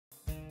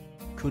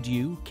Could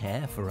you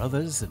care for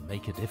others and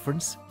make a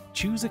difference?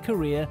 Choose a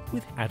career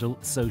with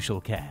adult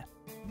social care.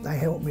 They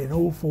help me an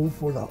awful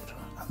lot,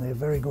 and they're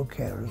very good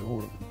carers, all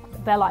of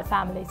them. They're like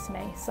family to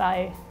me,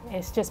 so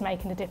it's just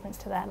making a difference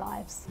to their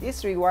lives.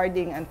 It's a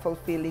rewarding and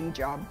fulfilling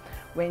job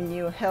when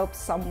you help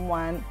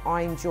someone.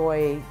 I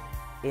enjoy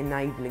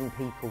enabling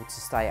people to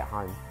stay at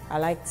home. I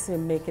like to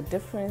make a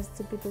difference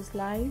to people's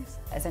lives.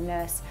 As a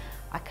nurse,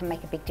 I can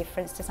make a big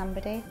difference to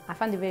somebody. I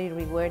find it very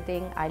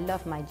rewarding. I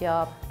love my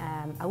job.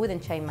 I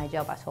wouldn't change my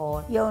job at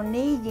all. You're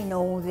needing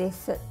all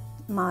this at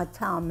my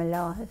time of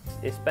life.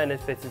 It's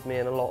benefited me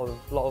in a lot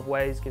of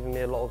ways, giving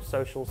me a lot of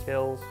social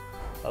skills,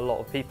 a lot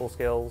of people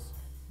skills.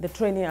 The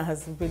training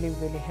has really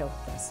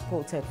helped and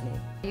supported me.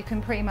 You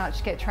can pretty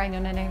much get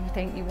training on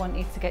everything you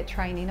wanted to get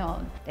training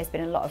on. There's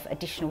been a lot of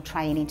additional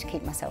training to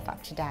keep myself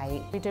up to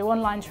date. We do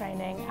online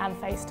training and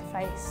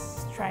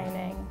face-to-face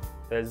training.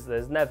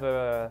 There's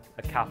never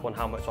a cap on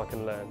how much I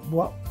can learn.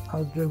 What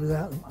I'll do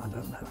without them, I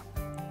don't know.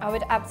 I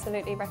would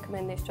absolutely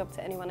recommend this job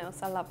to anyone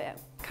else. I love it.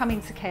 Come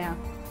into care.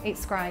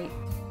 It's great.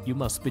 You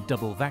must be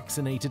double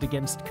vaccinated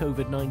against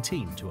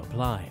COVID-19 to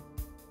apply.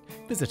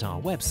 Visit our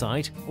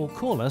website or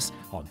call us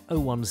on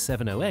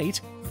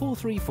 01708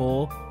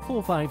 434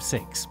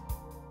 456.